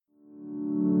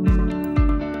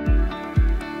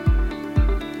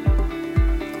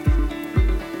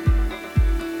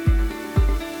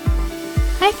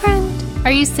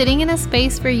Are you sitting in a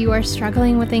space where you are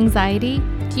struggling with anxiety?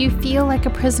 Do you feel like a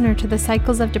prisoner to the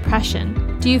cycles of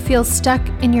depression? Do you feel stuck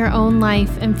in your own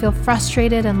life and feel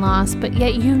frustrated and lost, but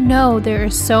yet you know there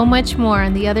is so much more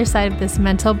on the other side of this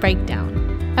mental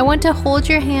breakdown? I want to hold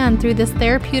your hand through this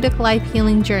therapeutic life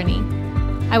healing journey.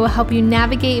 I will help you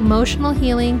navigate emotional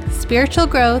healing, spiritual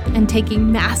growth, and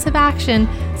taking massive action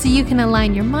so you can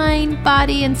align your mind,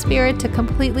 body, and spirit to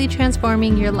completely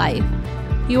transforming your life.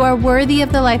 You are worthy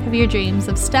of the life of your dreams,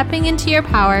 of stepping into your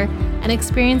power and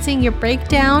experiencing your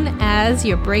breakdown as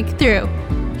your breakthrough.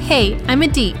 Hey, I'm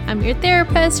Adit. I'm your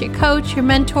therapist, your coach, your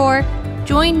mentor.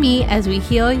 Join me as we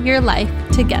heal your life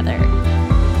together.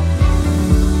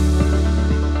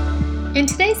 In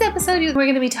today's episode, we're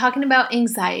going to be talking about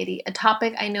anxiety, a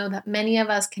topic I know that many of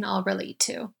us can all relate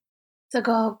to. So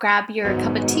go grab your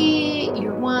cup of tea,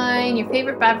 your wine, your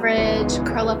favorite beverage,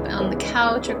 curl up on the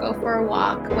couch or go for a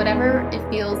walk, whatever it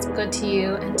feels good to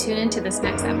you, and tune into this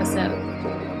next episode.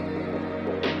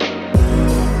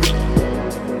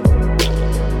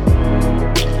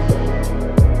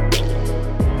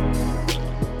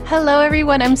 Hello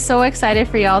everyone, I'm so excited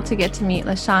for y'all to get to meet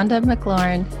LaShonda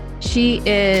McLaurin. She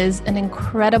is an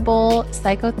incredible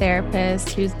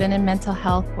psychotherapist who's been in mental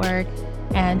health work,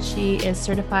 and she is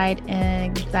certified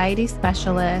anxiety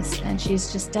specialist, and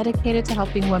she's just dedicated to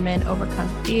helping women overcome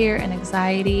fear and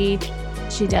anxiety.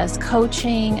 She does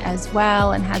coaching as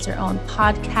well and has her own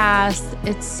podcast.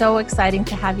 It's so exciting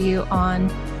to have you on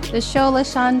the show,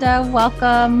 LaShonda.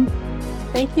 Welcome.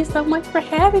 Thank you so much for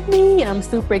having me. I'm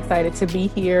super excited to be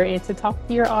here and to talk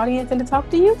to your audience and to talk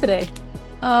to you today.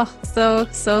 Oh, so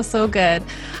good.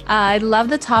 I love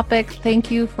the topic.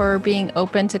 Thank you for being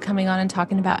open to coming on and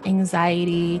talking about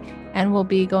anxiety. And we'll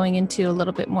be going into a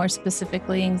little bit more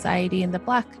specifically anxiety in the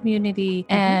Black community.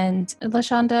 Mm-hmm. And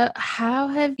LaShonda, how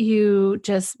have you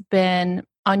just been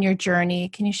on your journey?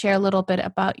 Can you share a little bit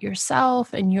about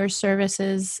yourself and your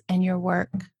services and your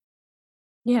work?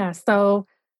 Yeah, so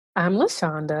I'm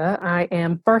LaShonda. I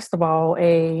am, first of all,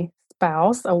 a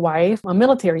spouse, a wife, a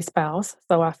military spouse.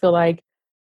 So I feel like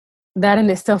that in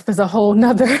itself is a whole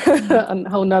nother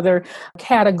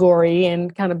category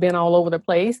and kind of been all over the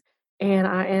place. And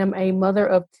I am a mother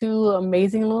of two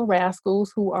amazing little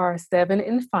rascals who are 7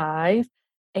 and 5.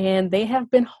 And they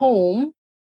have been home,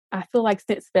 I feel like,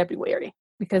 since February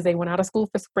because they went out of school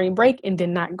for spring break and did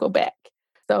not go back.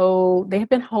 So they've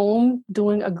been home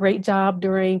doing a great job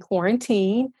during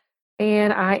quarantine.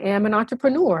 And I am an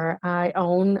entrepreneur. I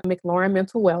own McLaurin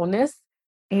Mental Wellness.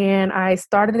 And I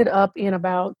started it up in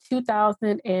about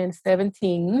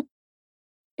 2017.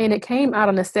 And it came out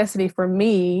of necessity for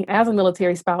me as a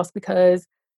military spouse because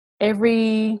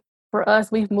for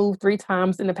us, we've moved 3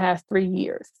 times in the past 3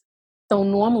 years. So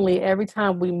normally every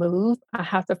time we move, I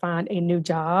have to find a new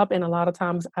job. And a lot of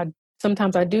times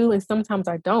sometimes I do and sometimes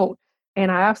I don't.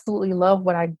 And I absolutely love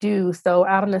what I do. So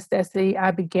out of necessity,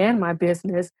 I began my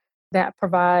business that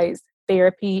provides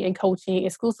therapy and coaching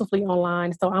exclusively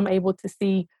online. So I'm able to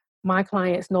see my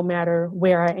clients no matter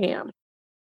where I am.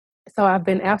 So I've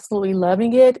been absolutely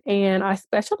loving it. And I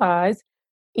specialize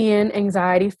in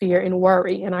anxiety, fear, and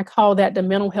worry. And I call that the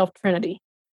mental health trinity.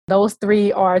 Those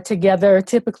 3 are together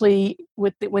typically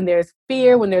when there's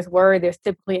fear, when there's worry, there's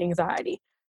typically anxiety.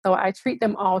 So I treat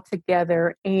them all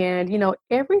together. And,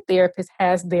 every therapist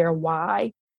has their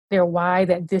why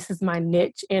that this is my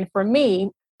niche. And for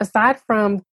me, aside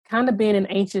from kind of being an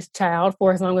anxious child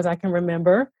for as long as I can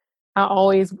remember, I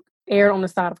always erred on the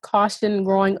side of caution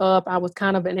growing up. I was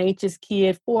kind of an anxious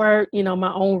kid for,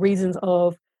 my own reasons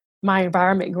of my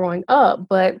environment growing up.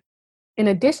 But in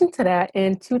addition to that,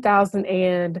 in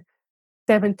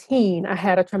 2017, I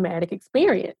had a traumatic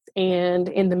experience. And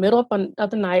in the middle of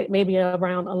the night, maybe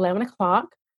around 11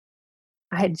 o'clock,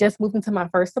 I had just moved into my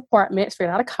first apartment straight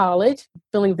out of college,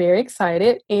 feeling very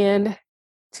excited. And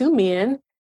 2 men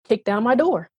kicked down my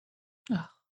door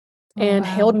and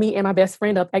held me and my best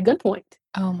friend up at gunpoint.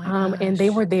 Oh my gosh. And they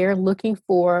were there looking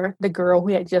for the girl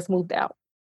who had just moved out.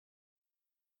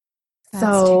 That's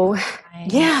terrifying.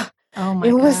 Yeah. Oh my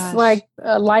It gosh. was like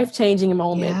a life-changing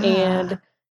moment. Yeah. And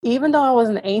even though I was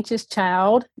an anxious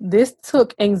child, this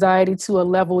took anxiety to a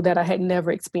level that I had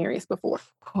never experienced before.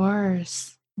 Of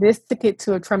course. This took it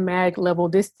to a traumatic level.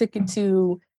 This took it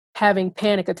to having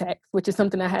panic attacks, which is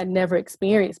something I had never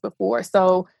experienced before.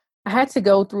 So I had to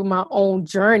go through my own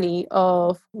journey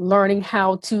of learning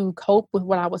how to cope with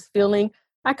what I was feeling.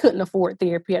 I couldn't afford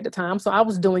therapy at the time, so I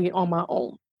was doing it on my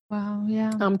own. Wow,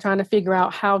 yeah. I'm trying to figure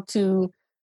out how to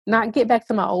not get back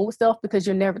to my old self because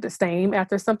you're never the same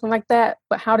after something like that,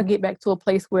 but how to get back to a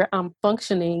place where I'm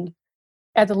functioning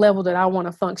at the level that I want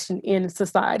to function in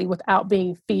society without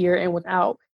being fear and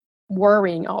without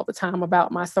worrying all the time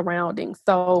about my surroundings.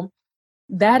 So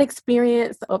that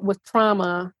experience with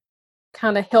trauma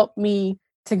kind of helped me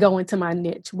to go into my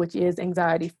niche, which is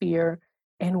anxiety, fear,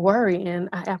 and worry. And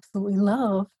I absolutely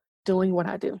love doing what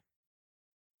I do.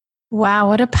 Wow,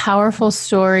 what a powerful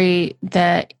story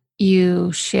that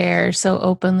you share so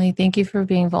openly. Thank you for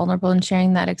being vulnerable and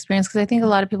sharing that experience, because I think a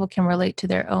lot of people can relate to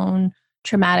their own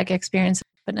traumatic experience,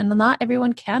 but not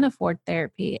everyone can afford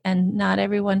therapy, and not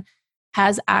everyone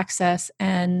has access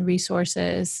and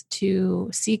resources to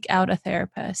seek out a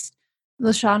therapist.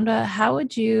 LaShonda, how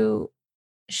would you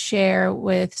share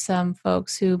with some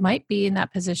folks who might be in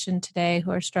that position today,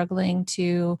 who are struggling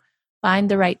to find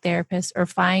the right therapist or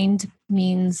find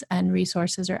means and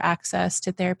resources or access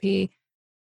to therapy?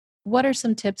 What are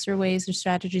some tips or ways or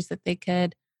strategies that they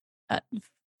could uh,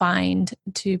 find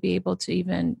to be able to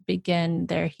even begin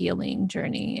their healing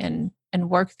journey and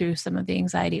work through some of the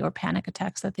anxiety or panic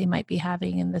attacks that they might be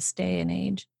having in this day and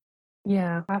age?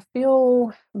 Yeah, I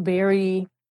feel very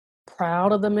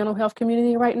proud of the mental health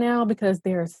community right now because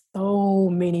there are so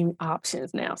many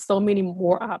options now, so many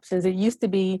more options. It used to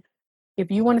be if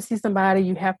you want to see somebody,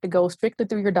 you have to go strictly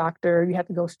through your doctor, you have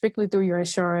to go strictly through your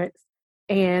insurance,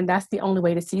 and that's the only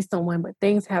way to see someone. But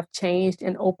things have changed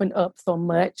and opened up so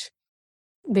much.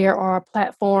 There are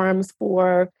platforms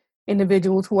for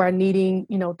individuals who are needing,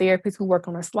 therapists who work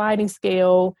on a sliding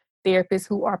scale, therapists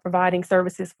who are providing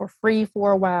services for free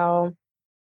for a while.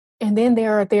 And then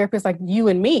there are therapists like you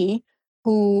and me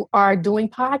who are doing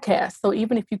podcasts. So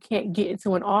even if you can't get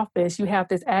into an office, you have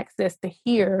this access to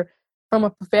hear from a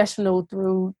professional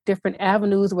through different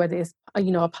avenues, whether it's a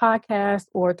podcast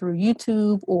or through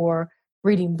YouTube or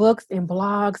reading books and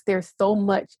blogs. There's so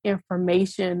much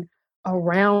information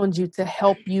around you to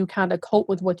help you kind of cope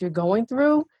with what you're going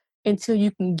through until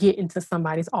you can get into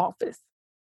somebody's office.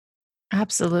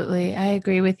 Absolutely. I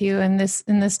agree with you. And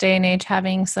in this day and age,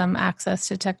 having some access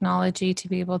to technology to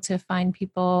be able to find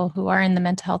people who are in the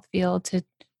mental health field to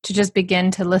just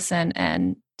begin to listen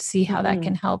and see how that Mhm.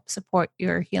 can help support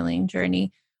your healing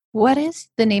journey. What is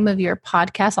the name of your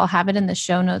podcast? I'll have it in the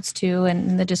show notes too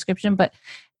and in the description, but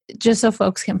just so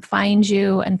folks can find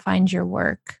you and find your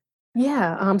work.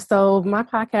 Yeah. So my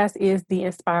podcast is the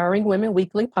Inspiring Women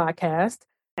Weekly podcast.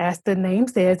 As the name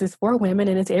says, it's for women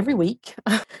and it's every week.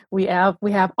 We have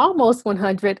almost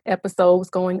 100 episodes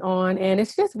going on, and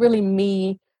it's just really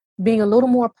me being a little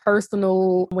more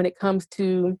personal when it comes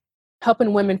to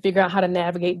helping women figure out how to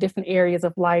navigate different areas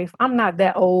of life. I'm not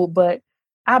that old, but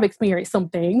I've experienced some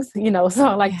things, so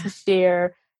I like to Yeah.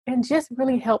 share and just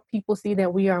really help people see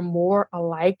that we are more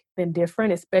alike than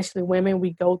different, especially women.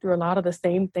 We go through a lot of the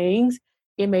same things.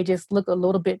 It may just look a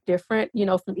little bit different,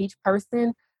 from each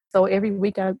person. So every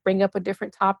week I bring up a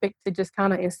different topic to just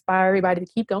kind of inspire everybody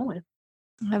to keep going.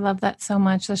 I love that so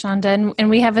much, LaShonda. And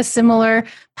we have a similar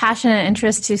passion and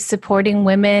interest to supporting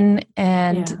women.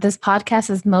 And Yeah. this podcast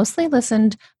is mostly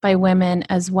listened by women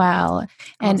as well.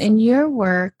 And in Awesome. your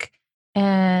work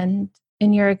and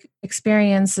in your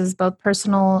experiences, both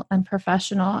personal and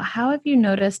professional, how have you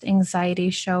noticed anxiety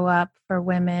show up for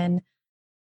women?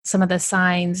 Some of the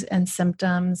signs and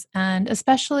symptoms, and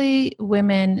especially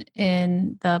women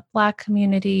in the Black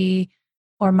community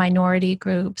or minority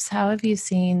groups. How have you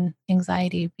seen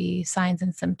anxiety be signs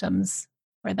and symptoms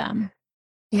for them?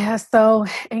 Yeah, so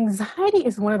anxiety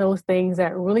is one of those things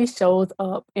that really shows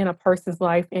up in a person's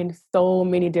life in so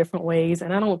many different ways.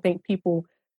 And I don't think people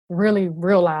really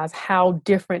realize how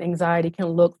different anxiety can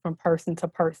look from person to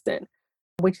person,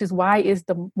 which is why it's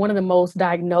the one of the most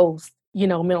diagnosed,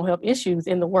 mental health issues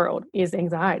in the world is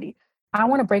anxiety. I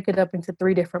want to break it up into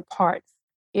three different parts.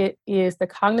 It is the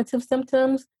cognitive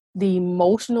symptoms, the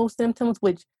emotional symptoms,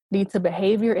 which lead to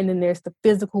behavior, and then there's the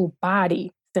physical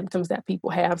body symptoms that people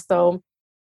have. So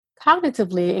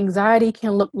cognitively, anxiety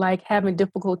can look like having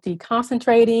difficulty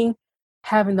concentrating,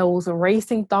 having those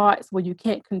racing thoughts where you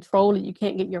can't control it, you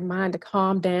can't get your mind to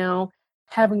calm down,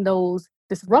 having those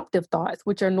disruptive thoughts,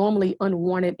 which are normally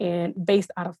unwanted and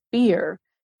based out of fear,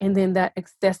 and then that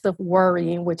excessive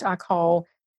worrying, which I call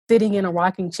sitting in a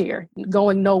rocking chair,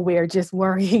 going nowhere, just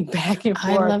worrying back and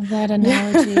I forth. love that Yeah,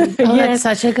 analogy. Oh, that's yes,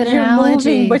 such a good you're moving,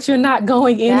 analogy. but you're not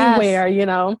going Yes, anywhere. it's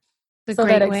a So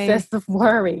that great way. excessive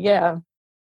worry, yeah,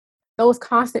 those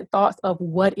constant thoughts of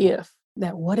what if,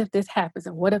 that what if this happens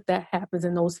and what if that happens,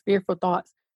 and those fearful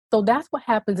thoughts. So that's what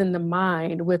happens in the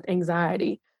mind with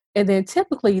anxiety. And then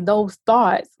typically those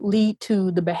thoughts lead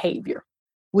to the behavior,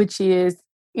 which is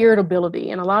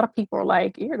irritability. And a lot of people are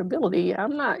like, irritability,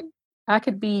 I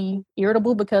could be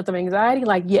irritable because of anxiety.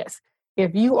 Like, yes,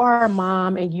 if you are a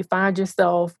mom and you find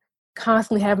yourself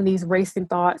constantly having these racing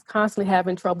thoughts, constantly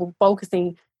having trouble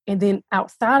focusing, And then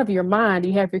outside of your mind,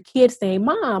 you have your kids saying,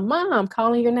 Mom, Mom,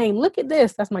 calling your name. Look at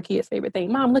this. That's my kid's favorite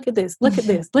thing. Mom, look at this. Look at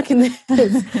this. Look at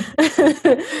this.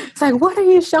 It's like, what are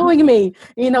you showing me?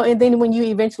 And then when you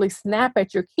eventually snap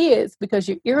at your kids because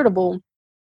you're irritable,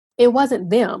 it wasn't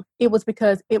them. It was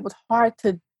because it was hard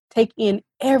to take in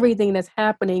everything that's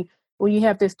happening when you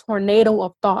have this tornado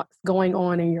of thoughts going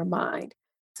on in your mind.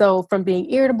 So from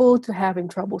being irritable to having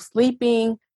trouble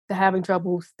sleeping, to having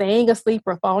trouble staying asleep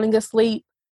or falling asleep,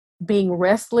 being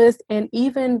restless, and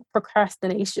even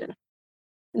procrastination,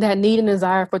 that need and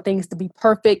desire for things to be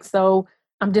perfect. So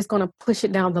I'm just going to push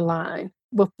it down the line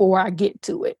before I get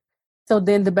to it. So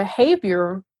then the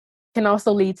behavior can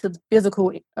also lead to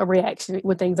physical reaction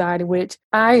with anxiety, which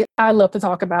I love to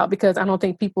talk about because I don't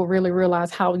think people really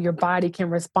realize how your body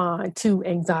can respond to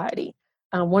anxiety.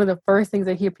 One of the first things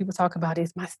I hear people talk about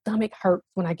is my stomach hurts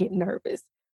when I get nervous,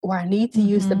 or I need to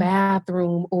use the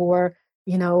bathroom, or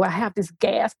I have this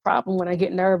gas problem when I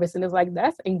get nervous. And it's like,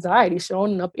 that's anxiety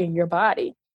showing up in your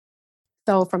body.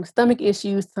 So from stomach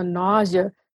issues to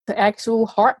nausea to actual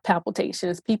heart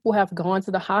palpitations, people have gone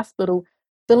to the hospital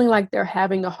feeling like they're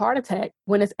having a heart attack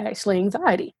when it's actually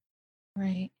anxiety.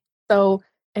 Right. So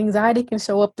anxiety can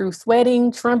show up through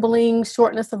sweating, trembling,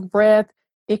 shortness of breath.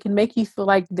 It can make you feel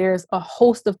like there's a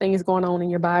host of things going on in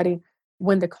your body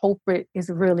when the culprit is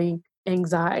really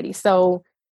anxiety. So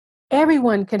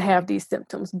everyone can have these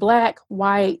symptoms. Black,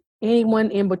 white,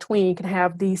 anyone in between can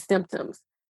have these symptoms.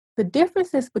 The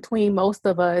differences between most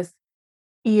of us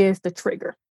is the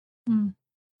trigger. Mm.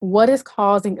 What is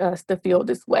causing us to feel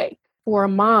this way? For a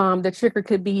mom, the trigger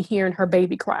could be hearing her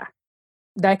baby cry.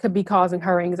 That could be causing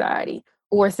her anxiety,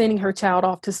 or sending her child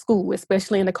off to school,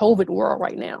 especially in the COVID world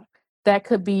right now. That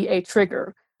could be a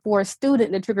trigger. For a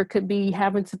student, the trigger could be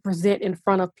having to present in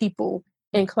front of people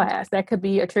in class. That could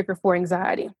be a trigger for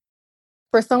anxiety.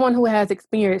 For someone who has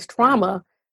experienced trauma,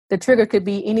 the trigger could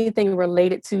be anything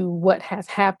related to what has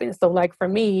happened. So, like for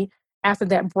me, after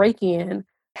that break in,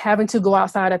 having to go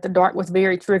outside at the dark was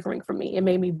very triggering for me. It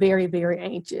made me very, very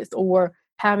anxious. Or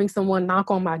having someone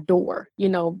knock on my door,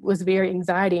 was very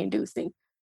anxiety inducing.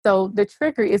 So, the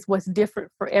trigger is what's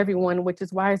different for everyone, which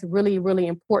is why it's really, really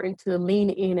important to lean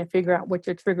in and figure out what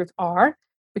your triggers are,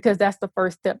 because that's the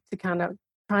first step to kind of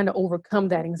trying to overcome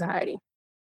that anxiety.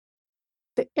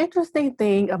 The interesting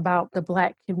thing about the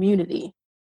Black community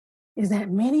is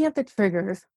that many of the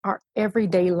triggers are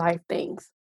everyday life things,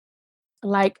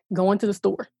 like going to the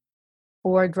store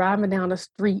or driving down the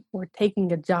street or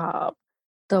taking a job.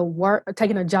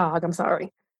 Taking a jog, I'm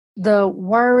sorry. The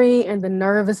worry and the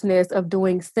nervousness of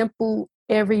doing simple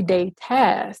everyday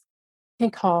tasks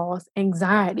can cause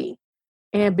anxiety.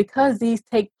 And because these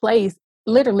take place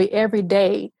literally every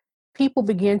day, people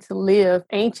begin to live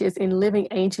anxious, and living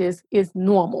anxious is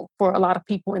normal for a lot of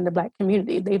people in the Black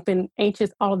community. They've been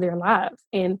anxious all their lives.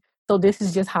 And so this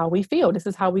is just how we feel. This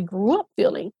is how we grew up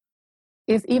feeling.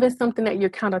 It's even something that you're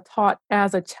kind of taught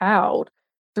as a child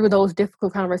through those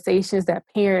difficult conversations that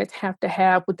parents have to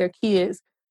have with their kids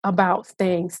about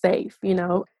staying safe.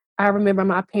 I remember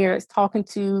my parents talking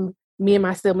to me and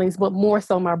my siblings, but more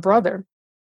so my brother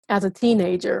as a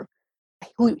teenager,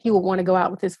 who he would want to go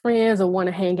out with his friends or want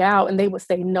to hang out, and they would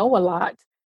say no a lot.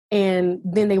 And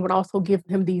then they would also give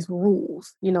him these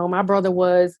rules. My brother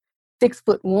was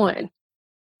 6'1"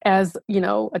 as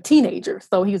a teenager,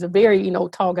 so he was a very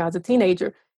tall guy as a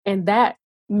teenager, and that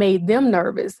made them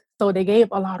nervous. So they gave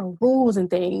a lot of rules and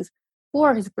things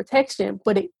for his protection,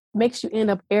 but it makes you end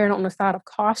up erring on the side of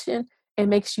caution and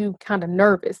makes you kind of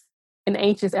nervous and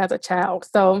anxious as a child.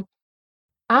 So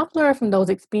I've learned from those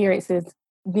experiences,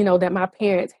 that my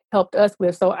parents helped us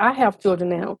with. So I have children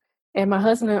now, and my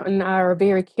husband and I are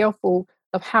very careful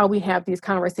of how we have these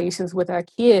conversations with our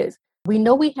kids. We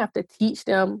know we have to teach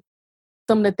them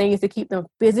some of the things to keep them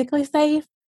physically safe,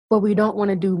 but we don't want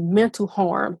to do mental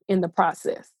harm in the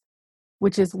process,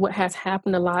 which is what has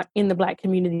happened a lot in the Black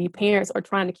community. Parents are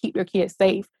trying to keep their kids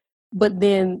safe, but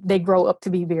then they grow up to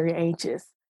be very anxious.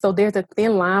 So there's a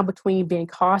thin line between being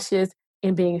cautious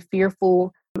and being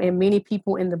fearful. And many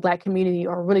people in the Black community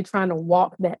are really trying to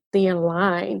walk that thin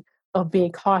line of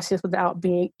being cautious without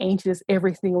being anxious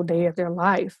every single day of their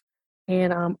life.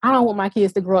 And I don't want my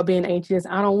kids to grow up being anxious.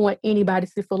 I don't want anybody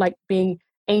to feel like being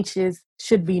anxious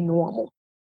should be normal.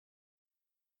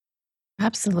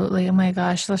 Absolutely. Oh my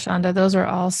gosh, Lashonda, those are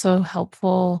all so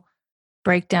helpful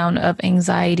breakdown of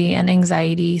anxiety, and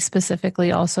anxiety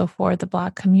specifically also for the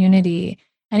Black community.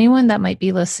 Anyone that might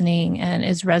be listening and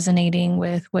is resonating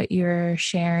with what you're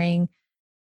sharing,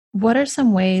 what are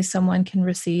some ways someone can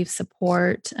receive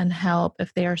support and help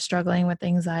if they are struggling with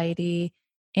anxiety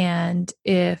and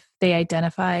if they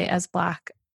identify as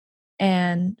Black?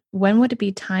 And when would it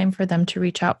be time for them to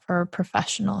reach out for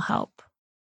professional help?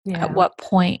 At Yeah. what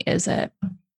point is it?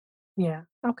 Yeah.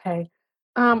 Okay.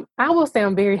 I will say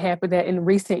I'm very happy that in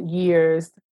recent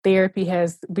years, therapy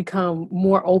has become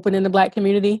more open in the Black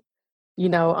community.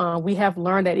 We have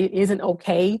learned that it isn't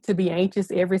okay to be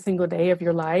anxious every single day of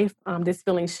your life. This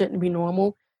feeling shouldn't be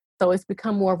normal. So it's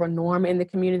become more of a norm in the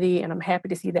community, and I'm happy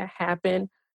to see that happen.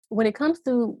 When it comes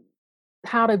to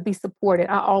how to be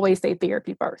supported, I always say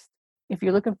therapy first. If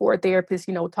you're looking for a therapist,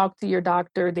 talk to your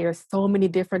doctor. There's so many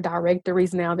different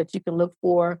directories now that you can look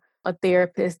for a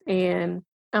therapist. And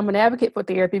I'm an advocate for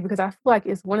therapy because I feel like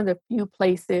it's one of the few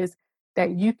places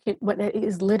that you can, but it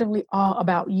is literally all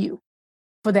about you.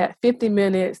 For that 50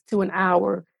 minutes to an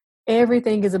hour,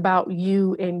 everything is about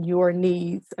you and your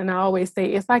needs. And I always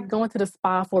say it's like going to the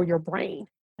spa for your brain.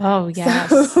 Oh, So,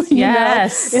 yes. it's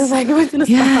Yes. like going to the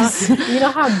Yes. spa. You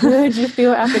know how good you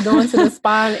feel after going to the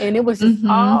spa and it was just Mhm.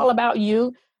 all about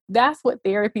you? That's what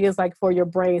therapy is like for your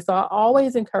brain. So I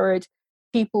always encourage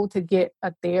people to get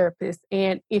a therapist.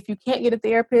 And if you can't get a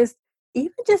therapist,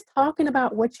 even just talking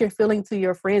about what you're feeling to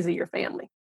your friends or your family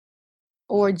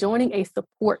or joining a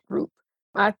support group.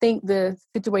 I think the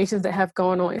situations that have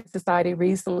gone on in society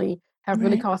recently have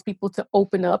really Right. caused people to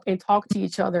open up and talk to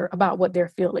each other about what they're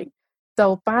feeling.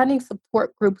 So finding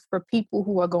support groups for people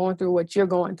who are going through what you're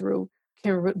going through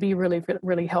can be really,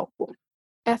 really helpful.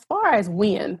 As far as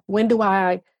when do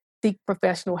I seek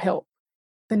professional help?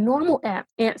 The normal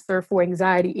answer for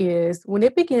anxiety is when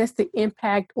it begins to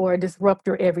impact or disrupt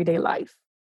your everyday life,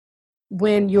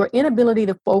 when your inability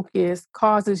to focus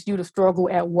causes you to struggle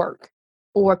at work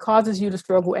or causes you to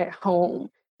struggle at home,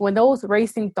 when those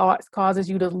racing thoughts causes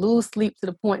you to lose sleep to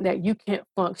the point that you can't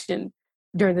function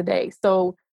during the day.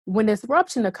 So when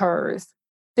disruption occurs,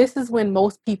 this is when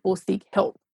most people seek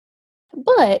help.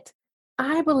 But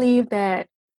I believe that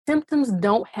symptoms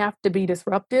don't have to be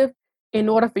disruptive in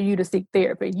order for you to seek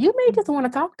therapy. You may just want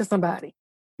to talk to somebody.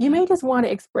 You may just want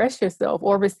to express yourself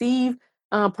or receive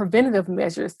preventative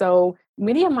measures. So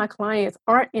many of my clients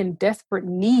aren't in desperate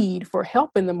need for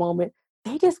help in the moment.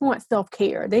 They just want self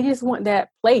care. They just want that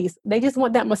place. They just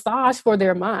want that massage for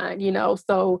their mind.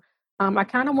 So I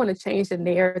kind of want to change the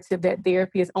narrative that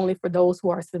therapy is only for those who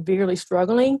are severely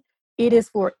struggling. It is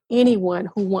for anyone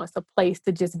who wants a place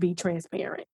to just be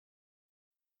transparent.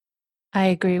 I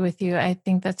agree with you. I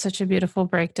think that's such a beautiful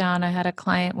breakdown. I had a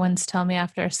client once tell me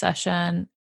after a session,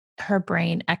 her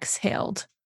brain exhaled.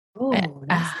 Eh, Oh,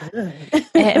 that's ah,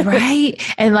 good.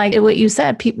 right. And like what you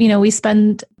said, we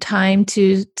spend time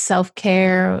to self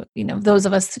care, those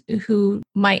of us who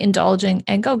might indulge in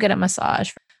and go get a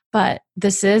massage. But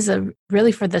this is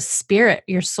really for the spirit,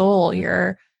 your soul,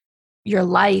 your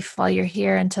life while you're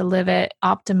here and to live it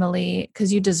optimally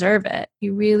because you deserve it.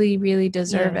 You really, really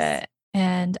deserve Yes. it.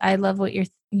 And I love what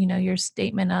your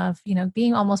statement of,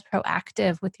 being almost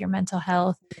proactive with your mental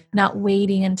health, Yeah. not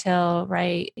waiting until,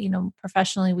 right,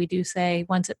 professionally, we do say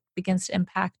once it begins to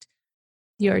impact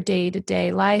your day to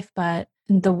day life. But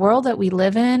in the world that we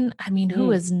live in, I mean, who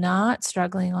Mm, is not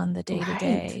struggling on the day to right.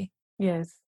 day?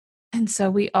 Yes. And so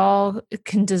we all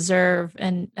can deserve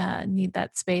and need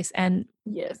that space. And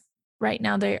Yes. right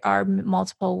now there are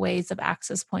multiple ways of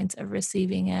access points of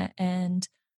receiving it and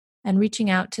reaching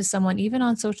out to someone even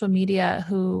on social media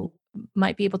who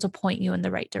might be able to point you in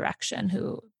the right direction,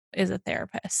 who is a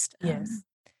therapist. Yes.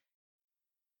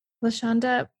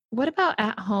 Lashonda, what about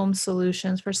at home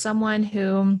solutions for someone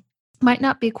who might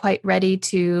not be quite ready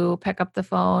to pick up the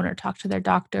phone or talk to their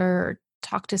doctor or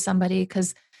talk to somebody?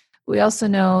 Because we also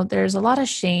know there's a lot of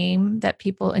shame that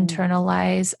people Mm,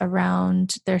 internalize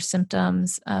around their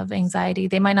symptoms of anxiety.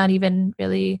 They might not even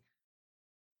really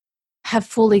have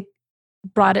fully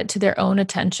brought it to their own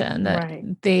attention that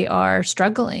right. they are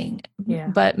struggling. Yeah.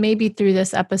 But maybe through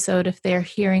this episode, if they're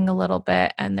hearing a little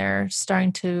bit and they're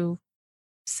starting to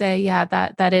say, yeah,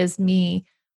 that is me,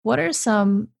 what are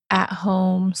some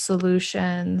at-home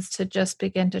solutions to just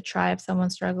begin to try if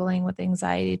someone's struggling with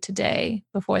anxiety today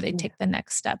before they Yeah. take the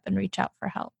next step and reach out for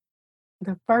help?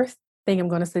 The first thing I'm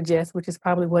going to suggest, which is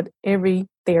probably what every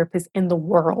therapist in the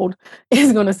world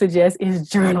is going to suggest, is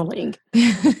journaling.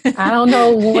 I don't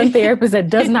know one therapist that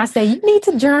does not say you need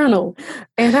to journal.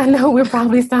 And I know we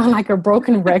probably sound like a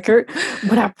broken record,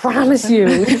 but I promise you, I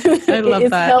it love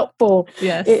is that. helpful. It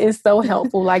Yes. is so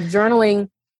helpful. Like journaling,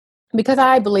 because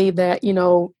I believe that,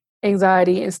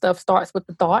 anxiety and stuff starts with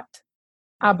the thought.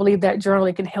 I believe that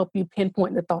journaling can help you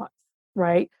pinpoint the thoughts,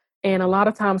 right? And a lot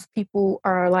of times people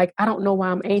are like, I don't know why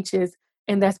I'm anxious.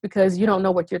 And that's because you don't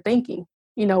know what you're thinking.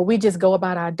 We just go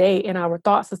about our day and our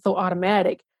thoughts are so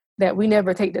automatic that we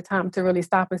never take the time to really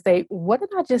stop and say, what did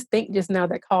I just think just now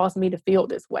that caused me to feel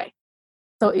this way?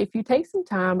 So if you take some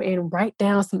time and write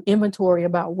down some inventory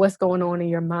about what's going on in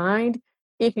your mind,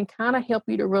 it can kind of help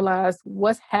you to realize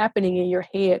what's happening in your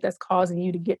head that's causing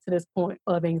you to get to this point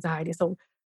of anxiety. So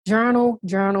journal,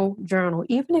 journal, journal,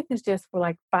 even if it's just for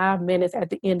like 5 minutes at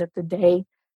the end of the day.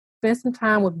 Spend some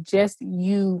time with just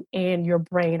you and your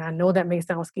brain. I know that may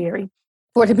sound scary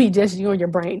for it to be just you and your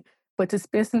brain, but to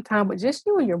spend some time with just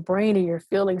you and your brain and your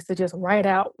feelings to just write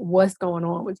out what's going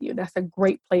on with you. That's a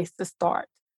great place to start.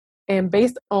 And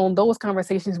based on those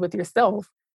conversations with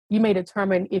yourself, you may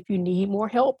determine if you need more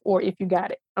help or if you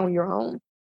got it on your own.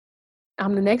 The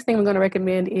next thing I'm going to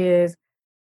recommend is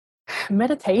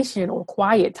meditation or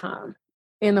quiet time.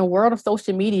 In the world of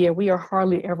social media, we are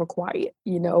hardly ever quiet.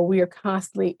 We are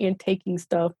constantly intaking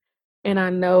stuff. And I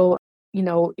know,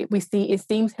 it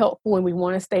seems helpful and we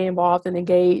want to stay involved and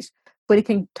engaged, but it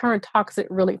can turn toxic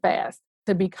really fast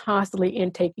to be constantly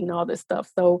intaking all this stuff.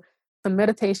 So some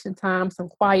meditation time, some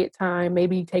quiet time,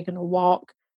 maybe taking a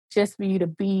walk, just for you to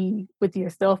be with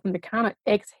yourself and to kind of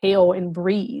exhale and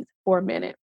breathe for a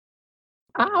minute.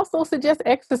 I also suggest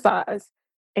exercise.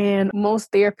 And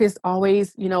most therapists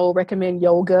always, recommend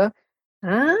yoga. I'm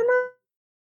not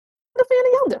a fan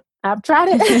of yoga. I've tried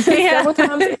it several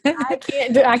times.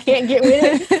 I can't get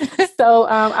with it. So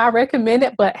I recommend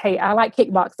it. But hey, I like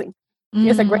kickboxing.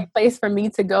 It's a great place for me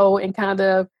to go and kind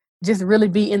of just really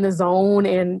be in the zone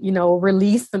and,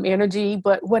 release some energy.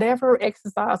 But whatever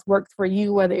exercise works for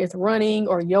you, whether it's running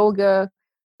or yoga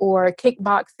or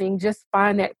kickboxing, just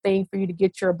find that thing for you to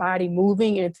get your body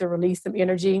moving and to release some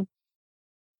energy.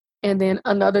 And then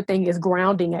another thing is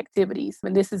grounding activities.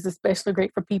 And this is especially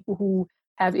great for people who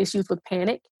have issues with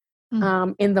panic.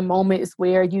 In the moment is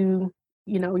where your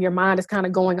mind is kind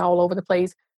of going all over the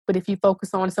place. But if you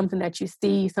focus on something that you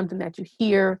see, something that you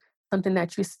hear, something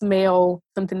that you smell,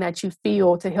 something that you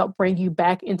feel to help bring you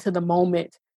back into the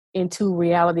moment, into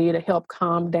reality, to help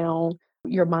calm down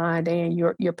your mind and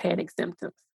your panic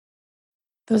symptoms.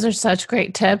 Those are such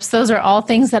great tips. Those are all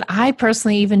things that I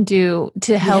personally even do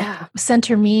to help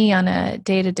center me on a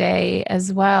day-to-day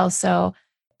as well. So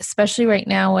especially right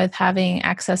now with having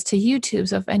access to YouTube.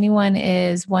 So if anyone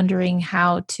is wondering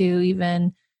how to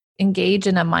even engage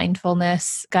in a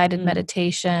mindfulness guided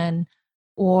meditation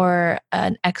or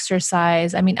an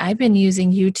exercise, I mean, I've been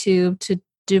using YouTube to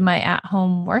do my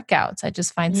at-home workouts. I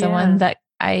just find someone that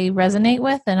I resonate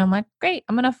with and I'm like, great,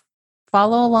 I'm going to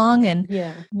follow along and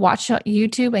watch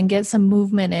YouTube and get some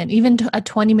movement in, even a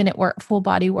 20-minute full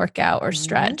body workout or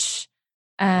stretch.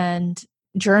 And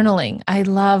journaling. I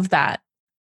love that.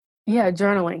 Yeah,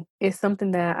 journaling is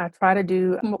something that I try to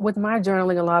do with my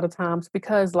journaling a lot of times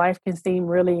because life can seem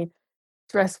really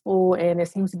stressful and there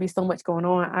seems to be so much going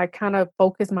on. I kind of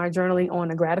focus my journaling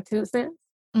on a gratitude sense.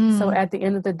 So at the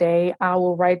end of the day, I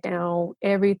will write down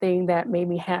everything that made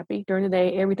me happy during the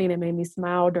day, everything that made me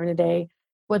smile during the day,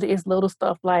 whether it's little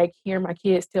stuff like hearing my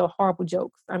kids tell horrible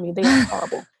jokes. I mean, they are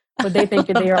horrible, but they think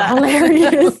that they are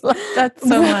hilarious. That's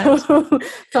so much.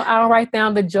 So I'll write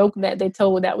down the joke that they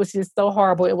told that was just so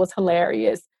horrible. It was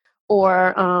hilarious.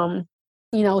 Or,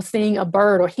 seeing a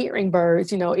bird or hearing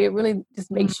birds, it really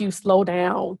just makes you slow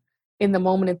down in the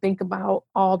moment and think about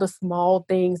all the small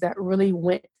things that really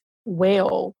went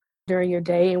well during your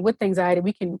day. And with anxiety,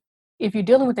 if you're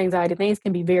dealing with anxiety, things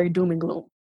can be very doom and gloom.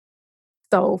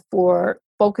 So for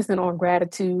focusing on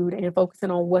gratitude and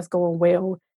focusing on what's going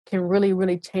well can really,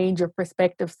 really change your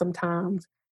perspective sometimes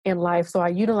in life. So I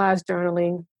utilize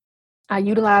journaling. I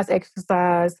utilize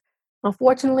exercise.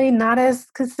 Unfortunately, not as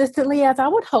consistently as I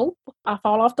would hope. I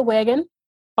fall off the wagon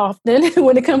often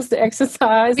when it comes to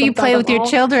exercise. You play with your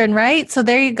children, right? So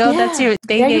there you go. Yeah,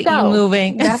 They get you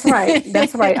moving. That's right.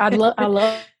 That's right. I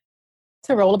love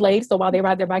to rollerblade. So while they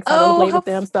ride their bikes, I rollerblade with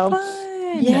them. So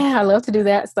yeah, I love to do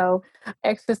that. So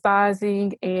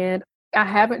exercising, and I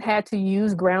haven't had to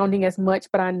use grounding as much,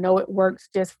 but I know it works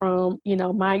just from,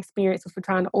 my experiences for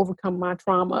trying to overcome my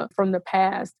trauma from the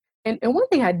past. And one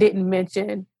thing I didn't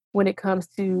mention when it comes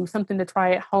to something to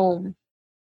try at home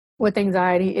with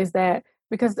anxiety is that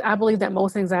because I believe that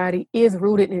most anxiety is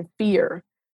rooted in fear.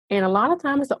 And a lot of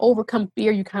times to overcome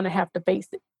fear, you kind of have to face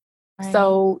it. Right.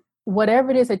 So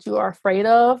whatever it is that you are afraid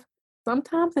of,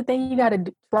 sometimes the thing you got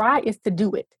to try is to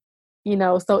do it.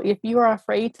 So if you are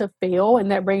afraid to fail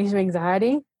and that brings you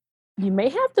anxiety, you may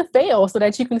have to fail so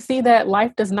that you can see that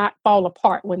life does not fall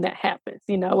apart when that happens.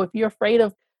 If you're afraid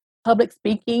of public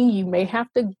speaking, you may have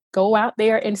to go out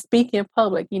there and speak in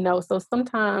public, So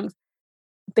sometimes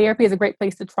therapy is a great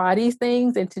place to try these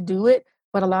things and to do it.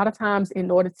 But a lot of times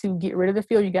in order to get rid of the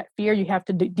fear, you have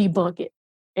to debunk it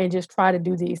and just try to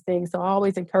do these things. So I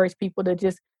always encourage people to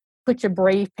just put your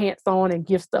brave pants on and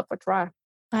give stuff a try.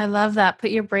 I love that.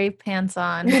 Put your brave pants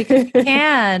on because you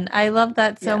can. I love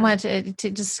that so Yeah. much. To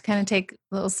just kind of take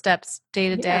little steps day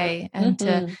to Yeah. day, and the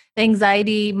Mhm.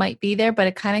 anxiety might be there, but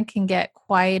it kind of can get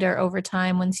quieter over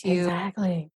time once you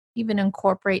Exactly. even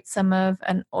incorporate some of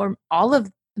or all of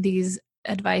these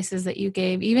advices that you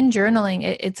gave. Even journaling,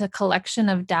 it's a collection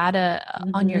of data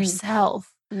on Mhm.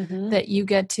 yourself Mhm. that you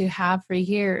get to have for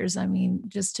years. I mean,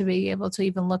 just to be able to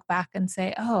even look back and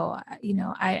say, oh,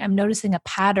 I'm noticing a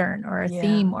pattern or a Yeah.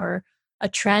 theme or a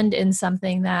trend in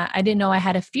something that I didn't know I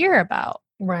had a fear about.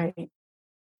 Right.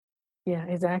 Yeah,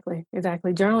 exactly.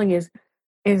 Exactly. Journaling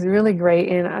is really great,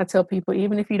 and I tell people,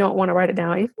 even if you don't wanna write it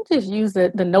down, if you just use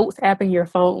the notes app in your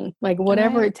phone, like,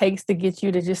 whatever Right. it takes to get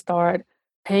you to just start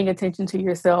paying attention to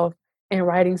yourself and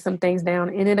writing some things down,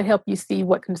 and it'll help you see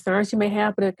what concerns you may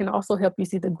have, but it can also help you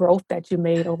see the growth that you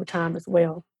made over time as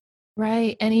well.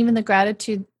 Right. And even the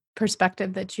gratitude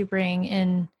perspective that you bring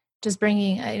in, just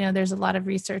bringing, there's a lot of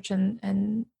research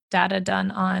and data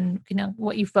done on,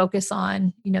 what you focus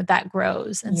on, that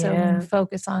grows. And so when you Yeah.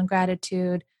 focus on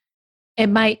gratitude, it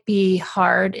might be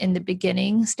hard in the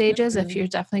beginning stages if Mhm. you're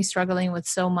definitely struggling with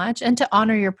so much, and to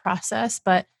honor your process.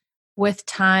 But with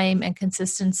time and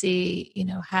consistency,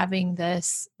 having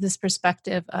this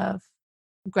perspective of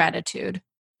gratitude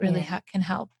really Yeah. can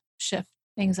help shift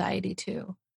anxiety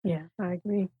too. Yeah, I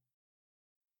agree.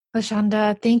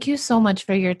 Lashonda, thank you so much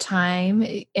for your time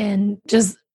and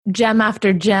just gem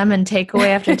after gem and takeaway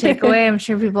after takeaway. I'm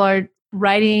sure people are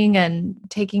writing and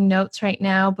taking notes right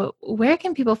now, but where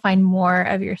can people find more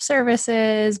of your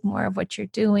services, more of what you're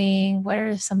doing? What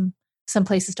are some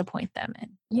places to point them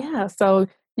in? Yeah, so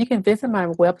you can visit my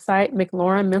website,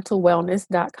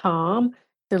 mclaurinmentalwellness.com,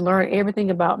 to learn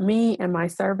everything about me and my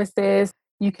services.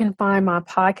 You can find my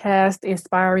podcast,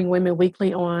 Inspiring Women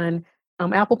Weekly, on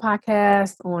Apple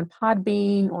Podcasts, on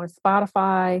Podbean, on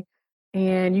Spotify.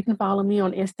 And you can follow me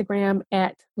on Instagram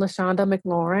at LaShonda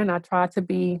McLaurin. I try to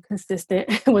be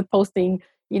consistent with posting,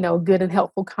 good and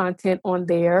helpful content on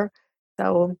there.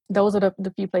 So those are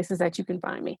the few places that you can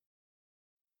find me.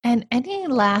 And any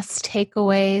last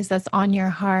takeaways that's on your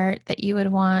heart that you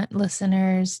would want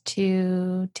listeners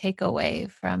to take away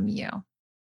from you?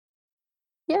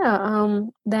 Yeah,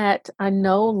 that I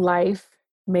know life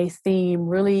may seem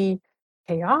really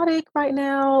chaotic right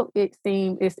now. It's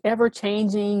ever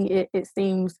changing. It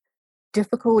seems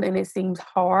difficult and it seems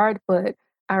hard, but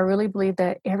I really believe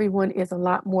that everyone is a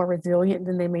lot more resilient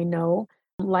than they may know.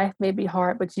 Life may be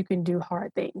hard, but you can do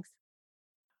hard things.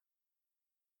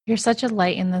 You're such a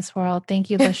light in this world. Thank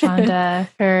you, Lashonda,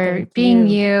 for Thank being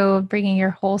you. you, bringing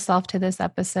your whole self to this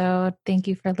episode. Thank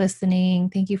you for listening.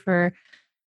 Thank you for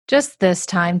just this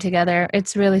time together.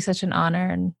 It's really such an honor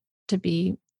and to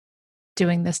be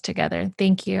doing this together.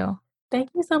 Thank you. Thank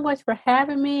you so much for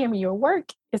having me. I mean, your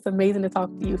work is amazing to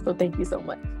talk to you. So thank you so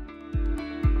much.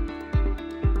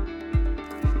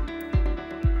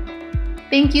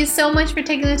 Thank you so much for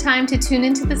taking the time to tune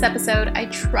into this episode. I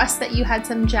trust that you had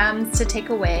some gems to take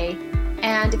away.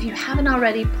 And if you haven't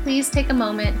already, please take a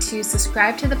moment to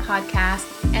subscribe to the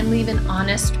podcast and leave an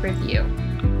honest review.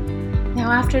 Now,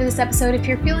 after this episode, if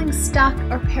you're feeling stuck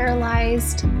or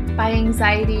paralyzed by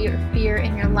anxiety or fear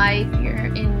in your life,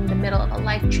 you're in the middle of a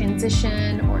life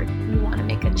transition, or you want to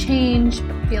make a change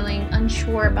but feeling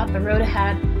unsure about the road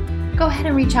ahead, go ahead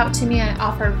and reach out to me. I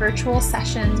offer virtual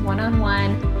sessions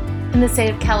one-on-one. In the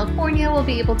state of California, we'll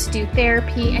be able to do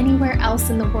therapy. Anywhere else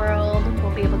in the world,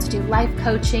 we'll be able to do life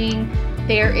coaching.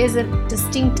 There is a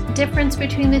distinct difference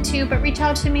between the two, but reach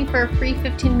out to me for a free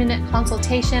 15-minute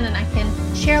consultation and I can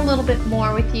share a little bit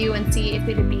more with you and see if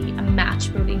it would be a match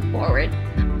moving forward.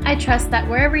 I trust that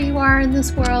wherever you are in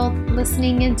this world,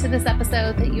 listening into this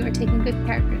episode, that you are taking good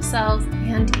care of yourselves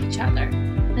and each other.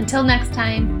 Until next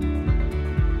time,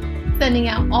 sending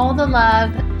out all the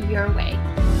love your way.